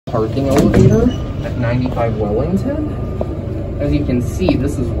parking elevator at 95 Wellington. As you can see,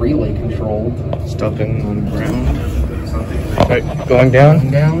 this is relay controlled. Stopping on the ground. Right, going down?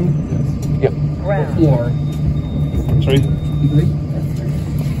 Going down. Yep. Ground. Floor. 3.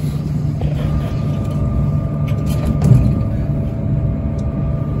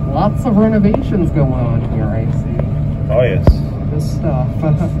 Lots of renovations going on here, I see. Oh, yes. Good stuff.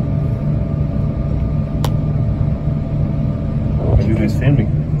 What are you guys filming?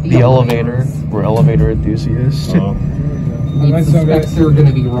 The elevator. We're elevator enthusiasts. Oh. I suspect they're going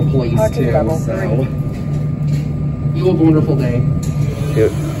to be replaced too, so. You have a wonderful day.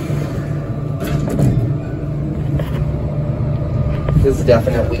 Yep. This is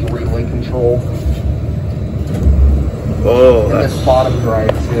definitely relay control. Oh, and that's... this bottom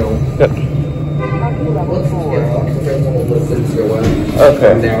drive too. Yep. Let's listen to it.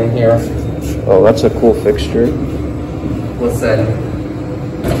 Okay. Down here. Oh, that's a cool fixture. Listen.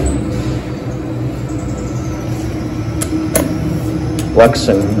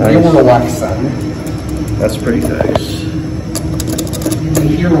 Lexan. Nice. Your Lexan. That's pretty nice. You can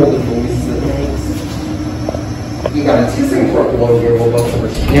hear all the voices it makes. You got a ThyssenKrupp logo above the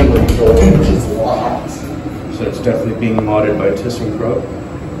camera door, which is locked. So it's definitely being modded by ThyssenKrupp.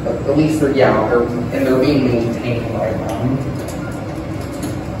 At least they're, yeah, and they're being maintained by them.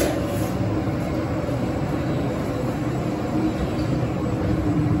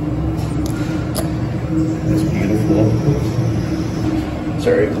 That's beautiful.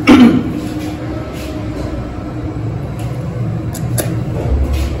 Sorry.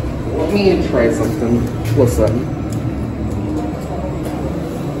 Let me try something. Listen.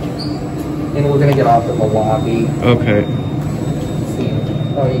 And we're gonna get off in the lobby. Okay. See.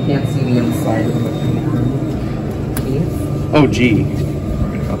 Oh, you can't see the inside of the machine room. See? Oh, G. We're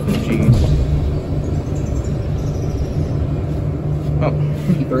getting off the G. Oh.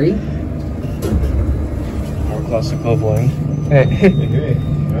 P3? More classic leveling. Hey.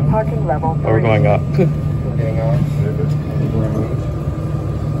 Parking level 3. Oh, we're going up. We're getting off.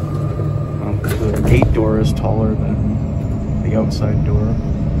 The gate door is taller than the outside door.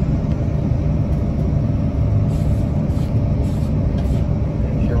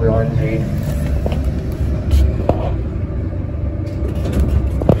 Here we are indeed.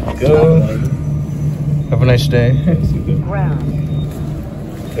 Go. Have a nice day. Ground.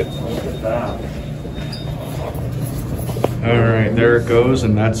 Look at that. Alright, there it goes,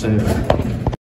 and that's it.